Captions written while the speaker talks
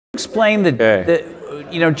explain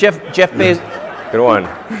Jeff Bezos? Good one.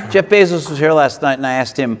 Jeff Bezos was here last night, and I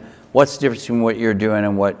asked him, what's the difference between what you're doing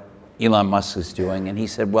and what Elon Musk is doing? And he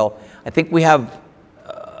said, well, I think we have,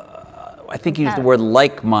 I think he used the word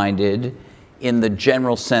like-minded in the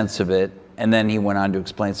general sense of it, and then he went on to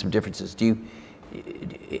explain some differences.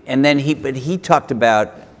 And then he talked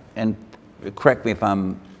about, and correct me if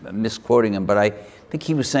I'm misquoting him, but I think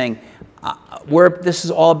he was saying, this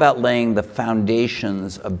is all about laying the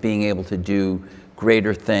foundations of being able to do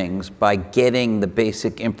greater things by getting the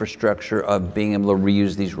basic infrastructure of being able to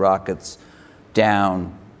reuse these rockets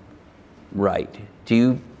down right.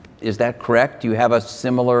 Is that correct? Do you have a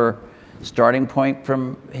similar starting point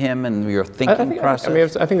from him and your thinking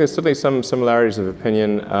process? I think there's certainly some similarities of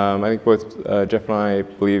opinion. I think both Jeff and I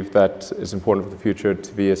believe that it's important for the future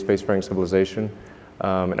to be a spacefaring civilization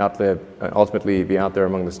and ultimately be out there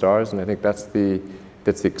among the stars. And I think that's the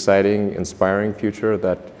exciting, inspiring future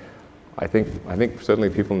that I think certainly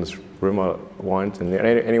people in this room want, and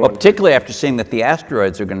anyone. Well, particularly after seeing that the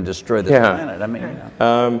asteroids are going to destroy this planet. I mean,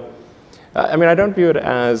 I don't view it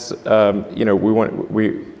as I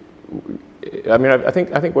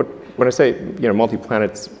think when I say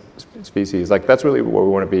multi-planet species, like that's really what we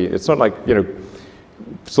want to be. It's not like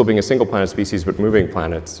still being a single planet species but moving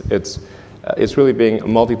planets. It's really being a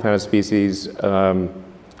multi-planet species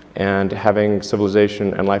and having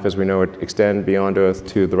civilization and life as we know it extend beyond Earth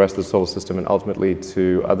to the rest of the solar system and ultimately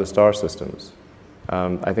to other star systems.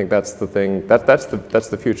 I think that's the thing. That's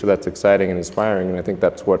the future that's exciting and inspiring, and I think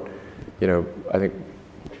that's what you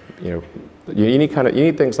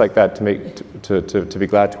need things like that to be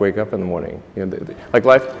glad to wake up in the morning. Like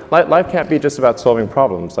life can't be just about solving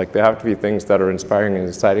problems. Like there have to be things that are inspiring and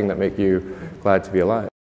exciting that make you glad to be alive.